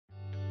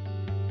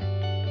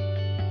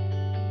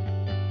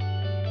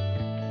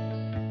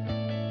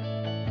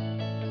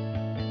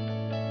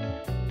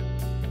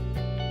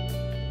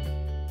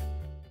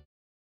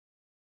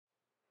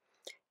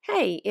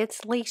Hey,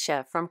 it's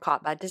Leisha from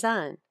Caught by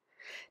Design.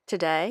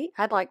 Today,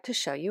 I'd like to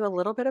show you a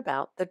little bit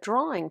about the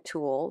drawing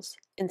tools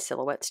in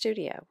Silhouette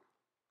Studio.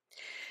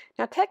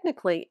 Now,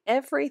 technically,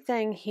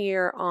 everything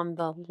here on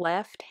the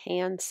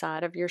left-hand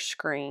side of your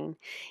screen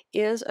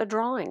is a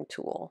drawing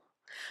tool.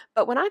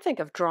 But when I think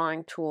of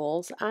drawing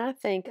tools, I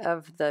think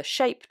of the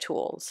shape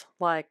tools,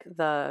 like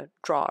the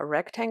Draw a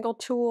Rectangle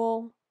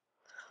tool,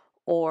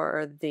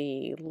 or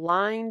the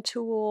Line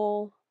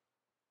tool,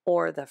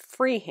 or the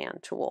Freehand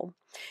tool.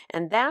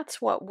 And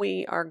that's what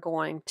we are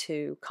going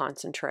to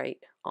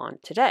concentrate on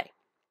today.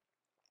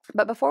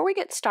 But before we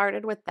get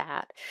started with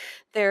that,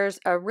 there's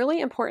a really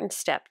important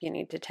step you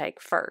need to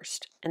take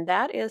first, and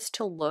that is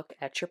to look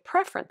at your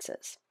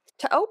preferences.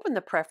 To open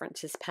the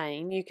Preferences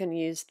pane, you can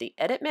use the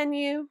Edit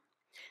menu,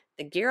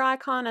 the gear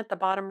icon at the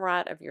bottom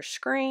right of your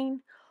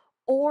screen,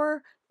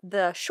 or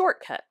the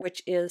shortcut,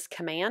 which is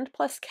Command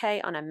plus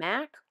K on a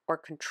Mac or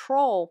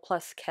Control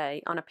plus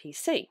K on a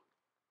PC.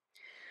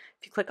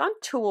 If you click on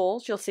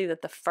Tools, you'll see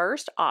that the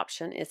first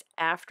option is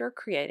after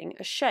creating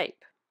a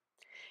shape.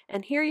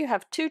 And here you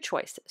have two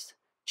choices: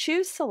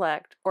 Choose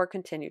Select or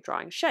Continue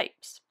Drawing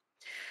Shapes.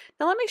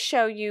 Now let me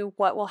show you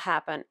what will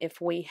happen if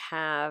we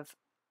have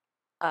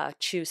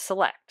Choose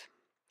Select.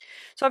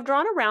 So I've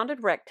drawn a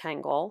rounded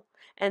rectangle,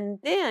 and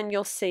then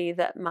you'll see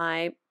that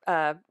my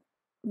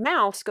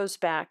mouse goes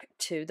back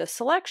to the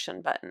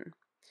Selection button.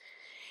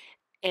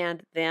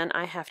 And then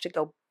I have to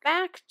go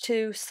back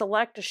to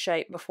select a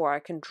shape before I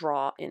can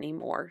draw any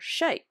more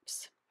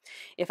shapes.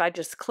 If I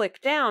just click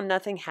down,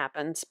 nothing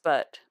happens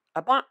but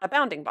a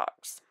bounding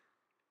box.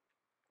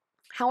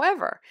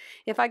 However,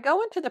 if I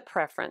go into the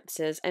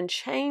preferences and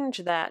change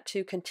that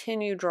to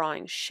continue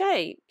drawing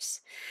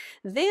shapes,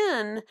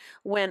 then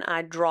when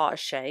I draw a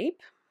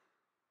shape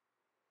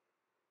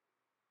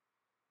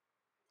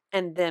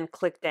and then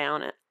click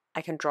down,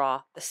 I can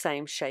draw the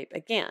same shape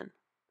again.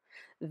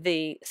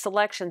 The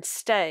selection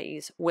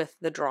stays with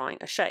the drawing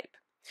a shape.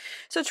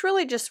 So it's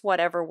really just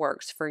whatever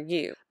works for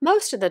you.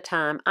 Most of the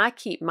time I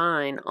keep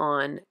mine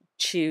on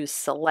Choose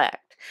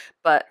Select,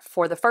 but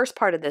for the first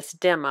part of this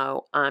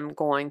demo I'm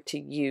going to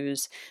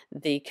use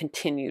the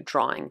Continue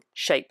Drawing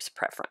Shapes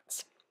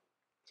preference.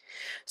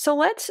 So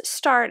let's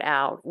start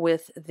out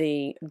with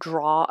the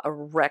Draw a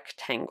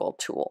Rectangle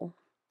tool.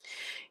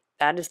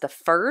 That is the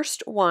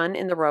first one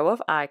in the row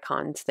of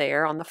icons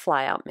there on the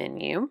flyout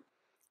menu.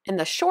 And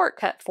the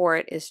shortcut for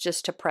it is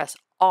just to press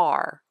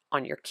R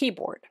on your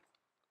keyboard.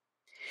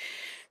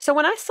 So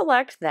when I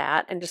select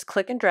that and just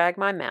click and drag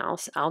my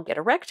mouse, I'll get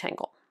a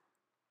rectangle.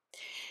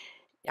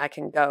 I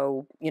can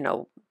go,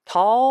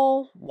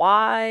 tall,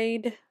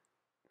 wide,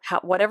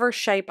 whatever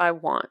shape I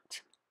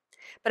want.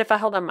 But if I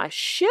hold on my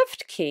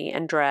Shift key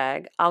and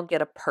drag, I'll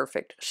get a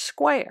perfect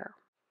square.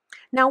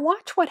 Now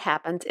watch what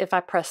happens if I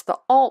press the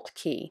Alt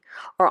key,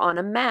 or on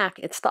a Mac,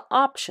 it's the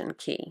Option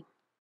key.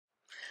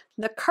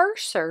 The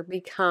cursor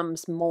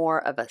becomes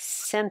more of a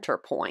center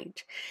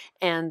point,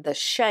 and the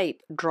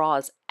shape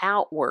draws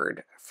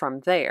outward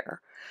from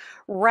there,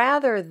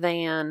 rather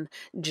than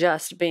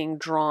just being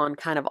drawn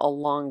kind of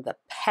along the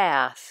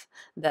path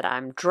that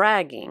I'm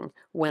dragging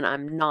when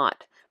I'm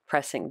not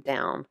pressing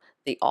down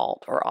the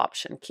Alt or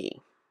Option key.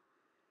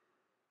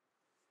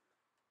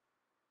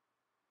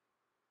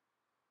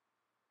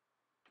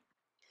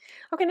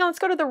 Okay, now let's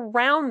go to the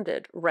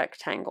rounded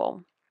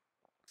rectangle.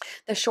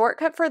 The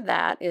shortcut for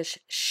that is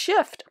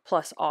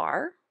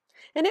Shift+R,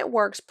 and it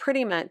works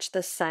pretty much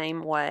the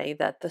same way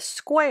that the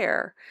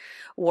square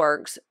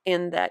works,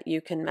 in that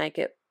you can make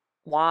it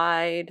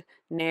wide,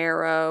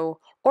 narrow,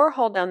 or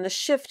hold down the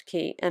Shift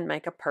key and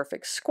make a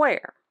perfect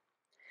square.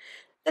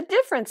 The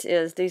difference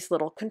is these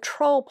little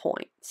control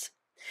points.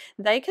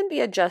 They can be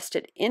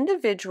adjusted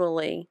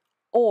individually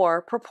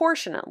or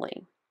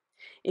proportionately.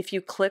 If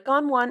you click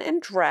on one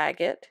and drag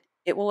it,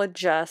 it will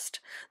adjust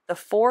the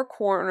four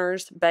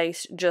corners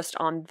based just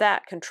on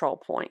that control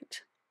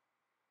point.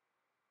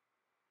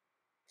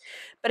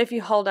 But if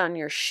you hold down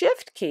your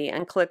Shift key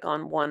and click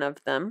on one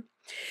of them,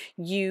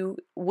 you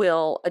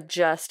will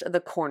adjust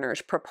the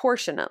corners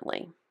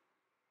proportionately.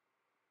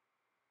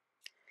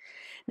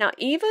 Now,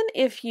 even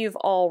if you've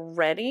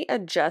already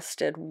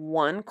adjusted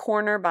one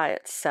corner by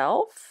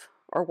itself,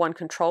 or one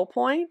control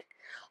point,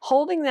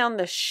 holding down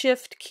the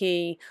Shift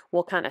key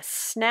will kind of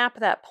snap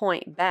that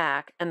point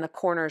back, and the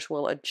corners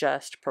will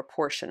adjust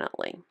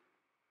proportionately.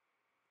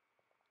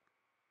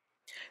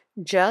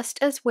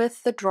 Just as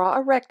with the Draw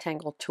a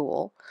Rectangle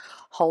tool,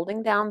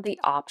 holding down the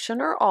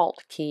Option or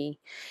Alt key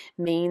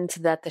means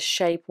that the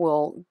shape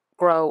will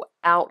grow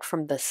out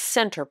from the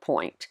center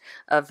point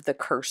of the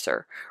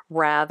cursor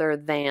rather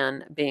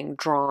than being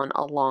drawn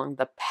along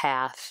the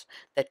path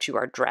that you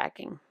are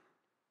dragging.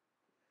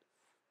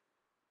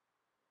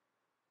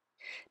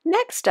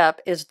 Next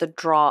up is the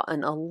Draw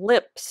an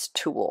Ellipse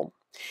tool.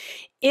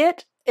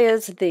 It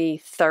is the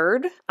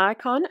third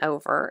icon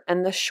over,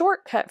 and the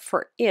shortcut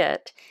for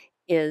it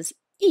is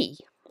E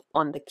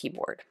on the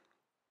keyboard.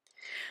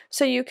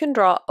 So you can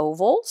draw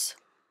ovals,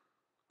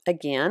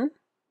 again,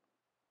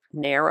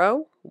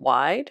 narrow,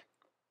 wide,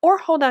 or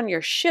hold down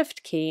your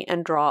Shift key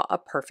and draw a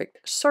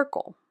perfect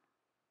circle.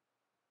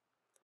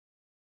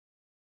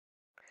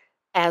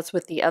 As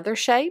with the other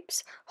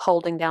shapes,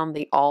 holding down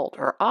the Alt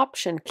or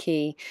Option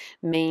key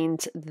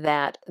means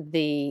that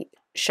the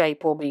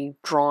shape will be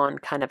drawn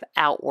kind of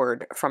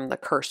outward from the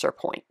cursor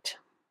point,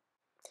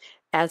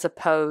 as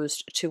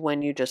opposed to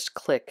when you just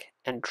click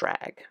and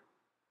drag.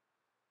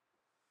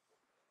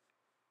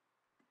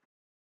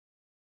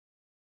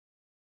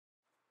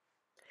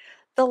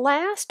 The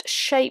last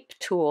shape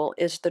tool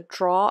is the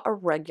Draw a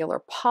Regular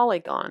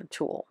Polygon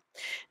tool.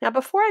 Now,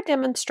 before I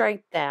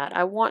demonstrate that,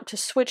 I want to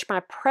switch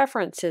my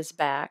preferences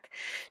back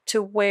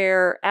to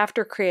where,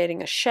 after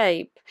creating a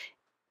shape,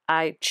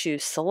 I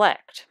choose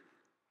Select.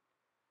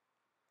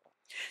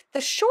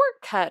 The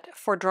shortcut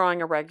for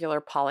drawing a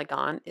regular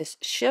polygon is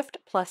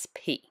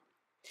Shift+P.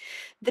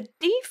 The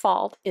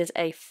default is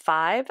a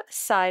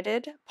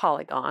 5-sided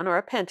polygon or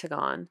a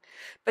pentagon,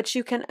 but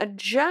you can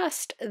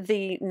adjust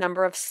the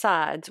number of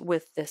sides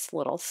with this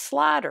little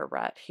slider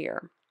right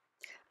here.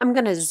 I'm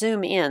going to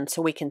zoom in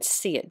so we can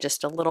see it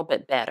just a little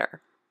bit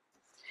better.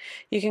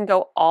 You can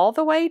go all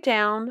the way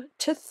down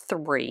to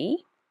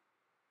 3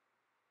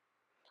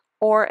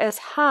 or as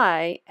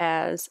high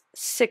as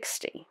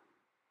 60.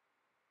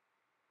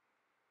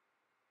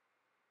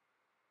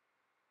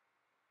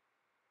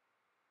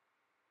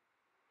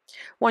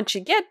 Once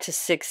you get to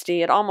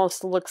 60, it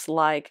almost looks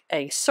like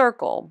a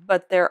circle,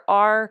 but there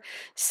are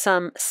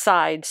some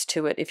sides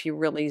to it if you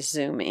really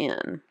zoom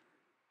in.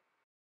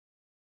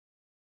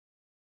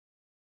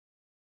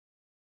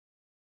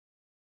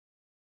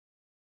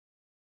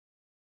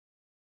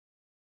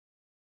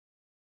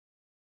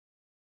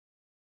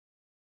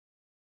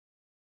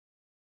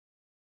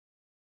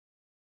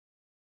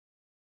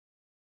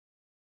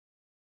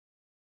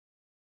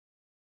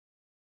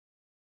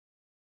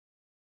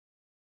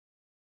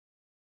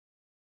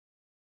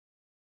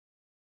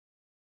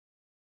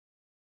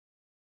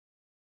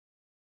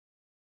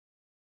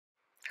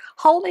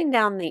 Holding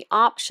down the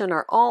Option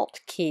or Alt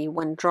key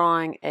when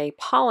drawing a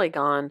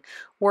polygon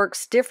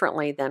works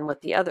differently than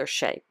with the other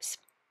shapes.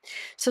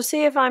 So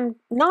see, if I'm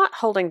not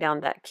holding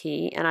down that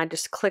key and I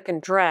just click and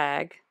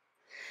drag,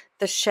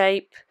 the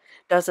shape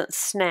doesn't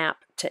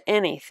snap to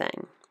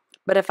anything.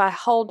 But if I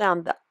hold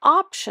down the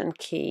Option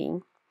key,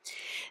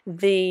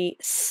 the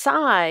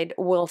side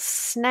will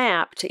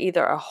snap to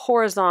either a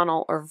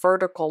horizontal or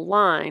vertical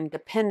line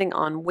depending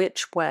on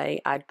which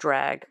way I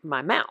drag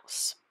my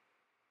mouse.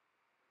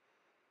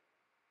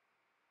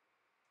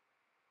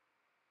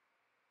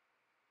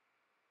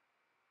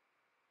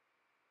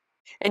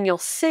 And you'll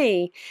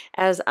see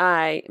as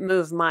I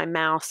move my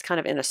mouse kind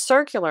of in a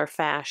circular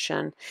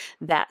fashion,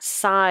 that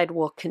side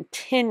will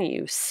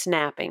continue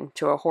snapping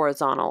to a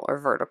horizontal or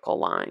vertical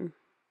line.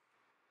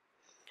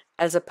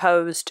 As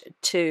opposed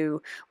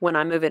to when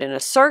I move it in a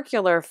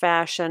circular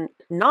fashion,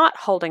 not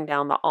holding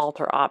down the Alt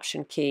or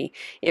Option key,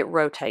 it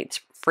rotates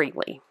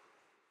freely.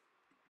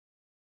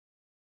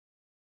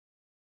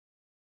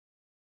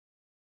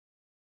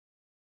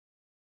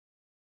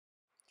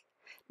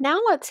 Now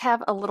let's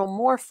have a little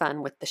more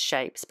fun with the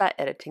shapes by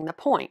editing the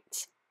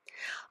points.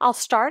 I'll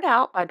start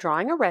out by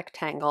drawing a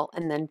rectangle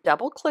and then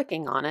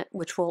double-clicking on it,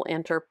 which will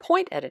enter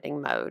point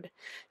editing mode,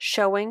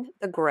 showing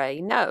the gray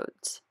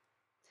nodes.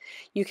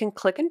 You can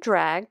click and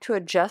drag to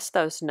adjust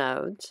those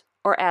nodes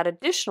or add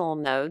additional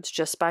nodes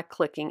just by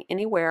clicking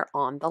anywhere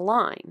on the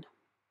line.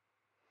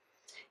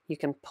 You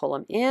can pull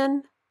them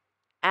in,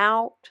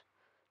 out,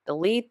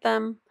 delete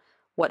them,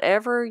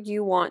 whatever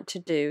you want to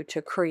do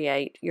to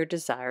create your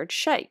desired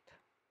shape.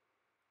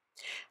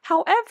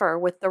 However,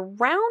 with the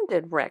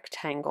rounded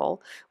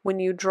rectangle,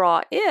 when you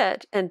draw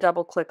it and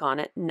double click on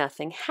it,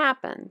 nothing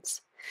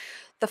happens.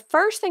 The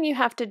first thing you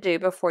have to do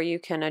before you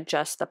can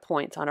adjust the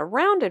points on a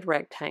rounded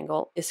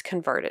rectangle is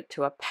convert it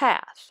to a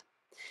path.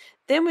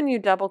 Then when you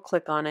double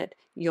click on it,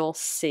 you'll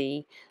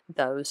see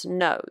those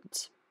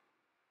nodes.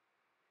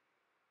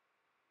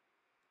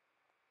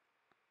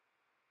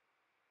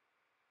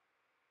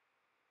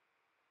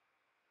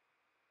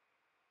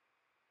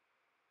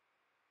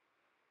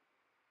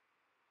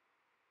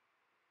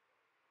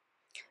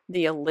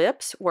 The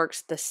ellipse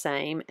works the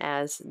same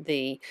as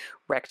the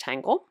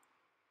rectangle.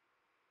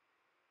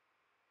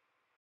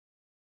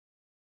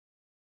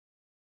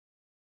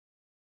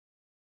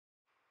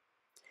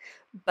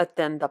 But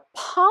then the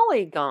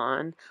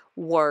polygon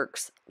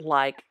works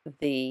like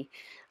the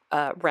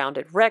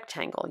rounded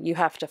rectangle. You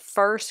have to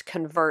first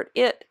convert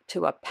it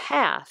to a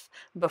path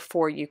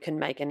before you can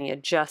make any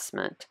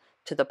adjustment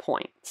to the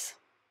points.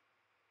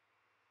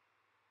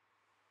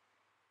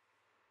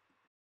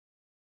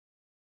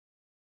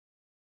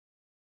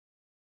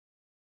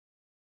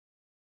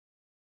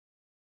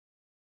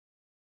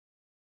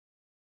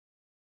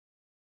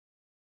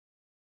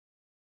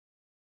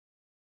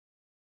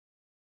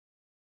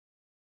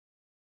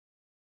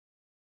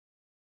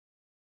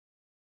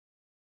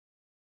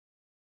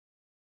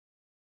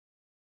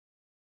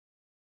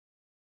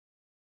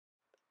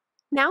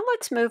 Now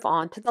let's move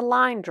on to the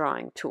line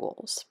drawing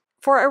tools.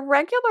 For a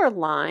regular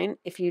line,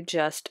 if you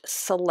just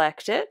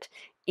select it,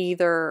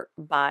 either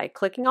by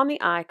clicking on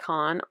the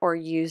icon or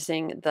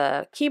using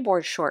the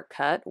keyboard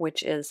shortcut,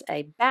 which is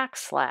a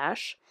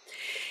backslash,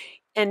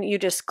 And you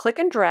just click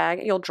and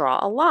drag, you'll draw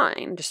a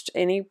line, just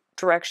any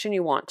direction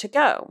you want to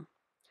go.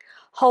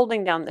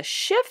 Holding down the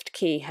Shift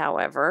key,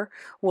 however,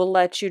 will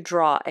let you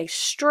draw a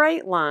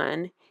straight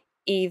line,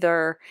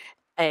 either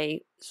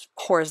a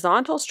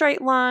horizontal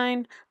straight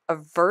line, a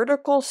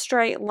vertical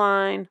straight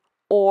line,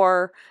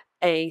 or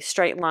a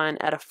straight line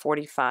at a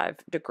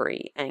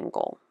 45-degree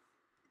angle.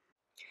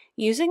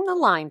 Using the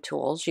line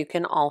tools, you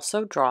can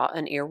also draw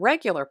an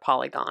irregular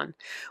polygon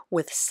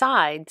with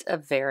sides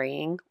of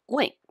varying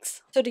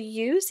lengths. So to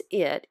use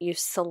it, you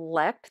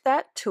select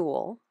that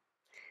tool,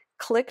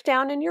 click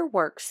down in your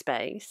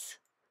workspace,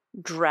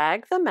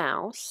 drag the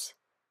mouse,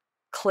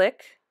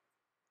 click,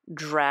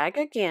 drag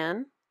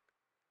again,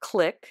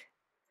 click,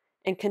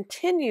 and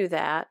continue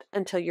that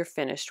until you're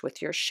finished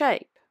with your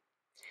shape.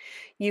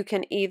 You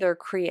can either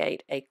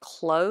create a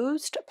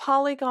closed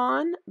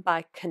polygon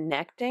by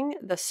connecting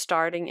the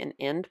starting and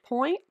end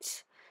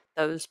points.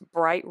 Those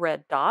bright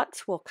red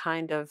dots will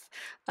kind of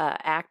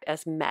act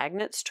as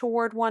magnets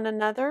toward one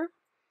another.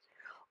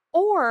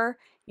 Or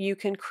you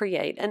can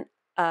create an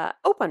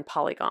open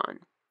polygon.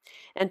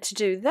 And to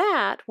do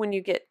that, when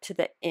you get to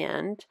the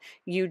end,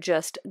 you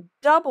just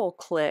double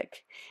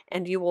click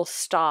and you will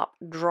stop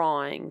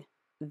drawing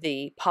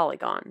the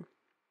polygon.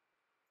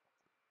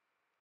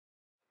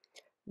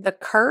 The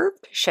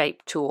curved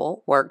shape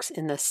tool works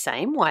in the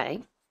same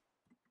way,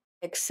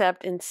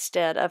 except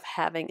instead of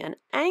having an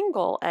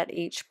angle at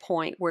each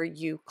point where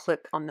you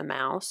click on the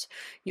mouse,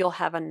 you'll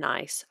have a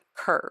nice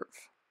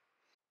curve.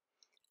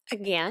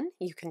 Again,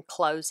 you can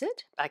close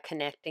it by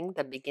connecting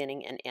the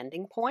beginning and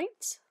ending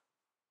points.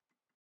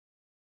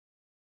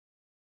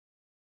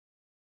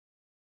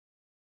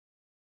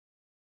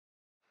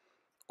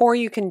 Or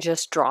you can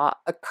just draw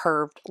a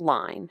curved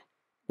line.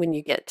 When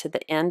you get to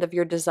the end of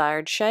your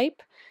desired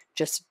shape,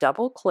 just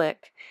double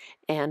click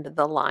and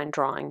the line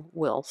drawing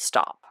will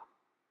stop.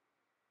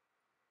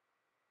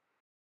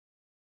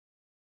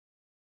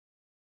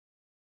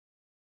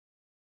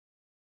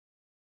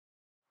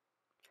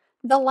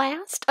 The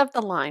last of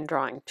the line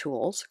drawing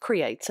tools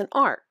creates an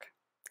arc.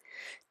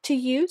 To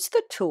use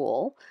the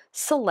tool,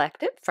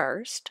 select it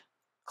first,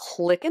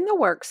 click in the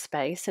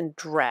workspace and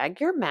drag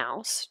your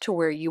mouse to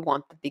where you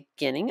want the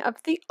beginning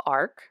of the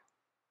arc.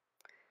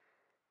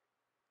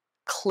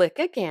 Click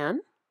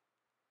again,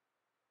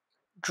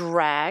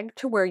 drag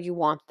to where you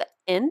want the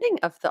ending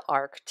of the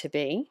arc to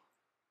be,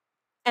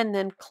 and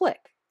then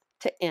click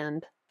to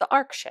end the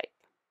arc shape.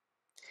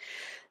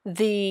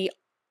 The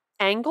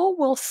angle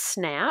will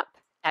snap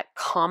at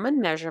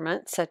common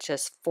measurements such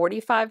as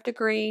 45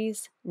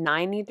 degrees,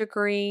 90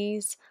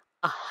 degrees,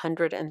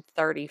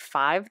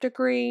 135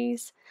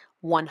 degrees,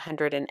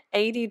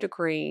 180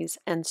 degrees,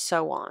 and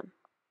so on.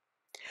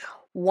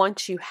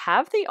 Once you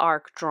have the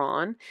arc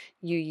drawn,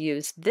 you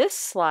use this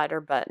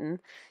slider button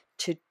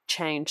to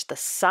change the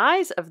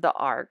size of the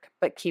arc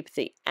but keep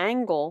the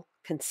angle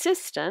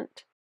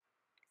consistent,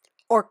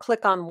 or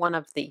click on one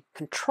of the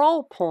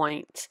control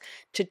points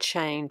to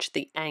change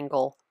the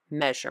angle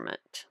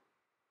measurement.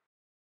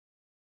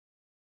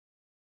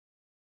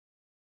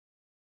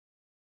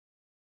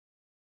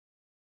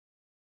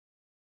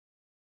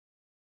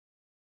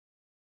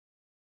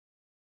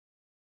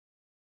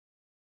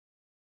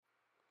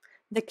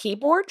 The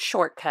keyboard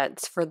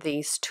shortcuts for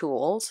these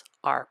tools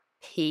are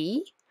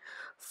P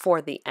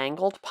for the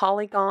angled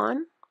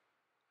polygon,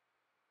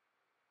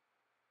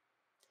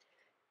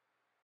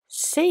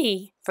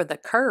 C for the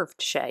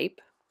curved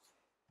shape,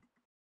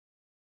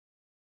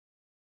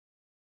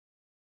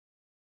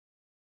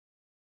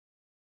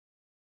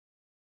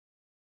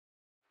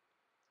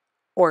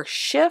 or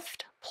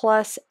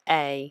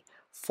Shift+A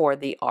for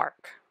the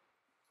arc.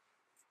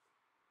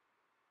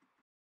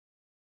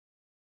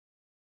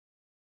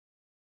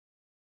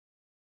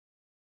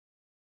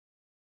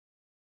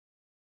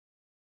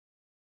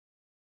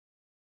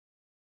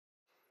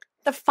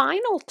 The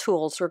final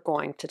tools we're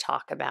going to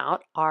talk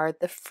about are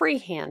the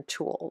freehand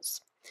tools.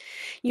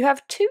 You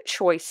have two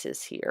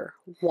choices here.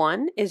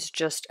 One is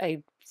just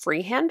a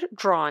freehand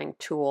drawing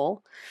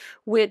tool,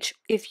 which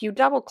if you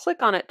double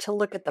click on it to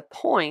look at the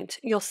point,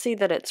 you'll see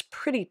that it's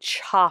pretty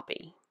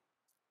choppy.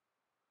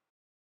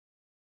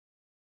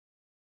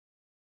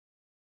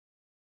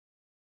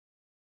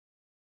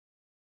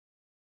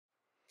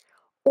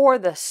 Or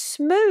the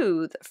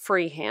smooth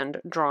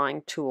freehand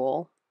drawing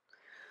tool,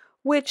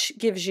 which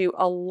gives you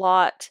a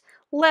lot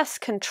less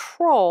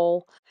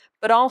control,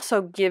 but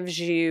also gives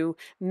you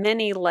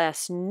many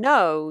less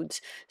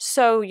nodes,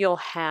 so you'll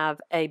have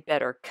a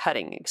better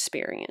cutting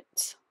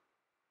experience.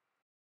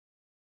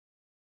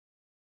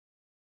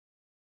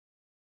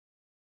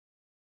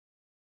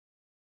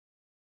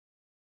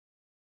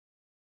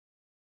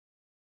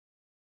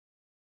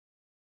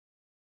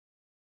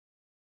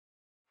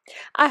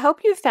 I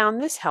hope you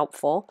found this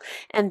helpful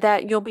and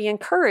that you'll be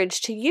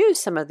encouraged to use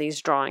some of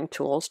these drawing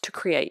tools to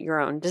create your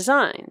own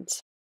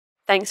designs.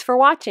 Thanks for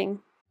watching.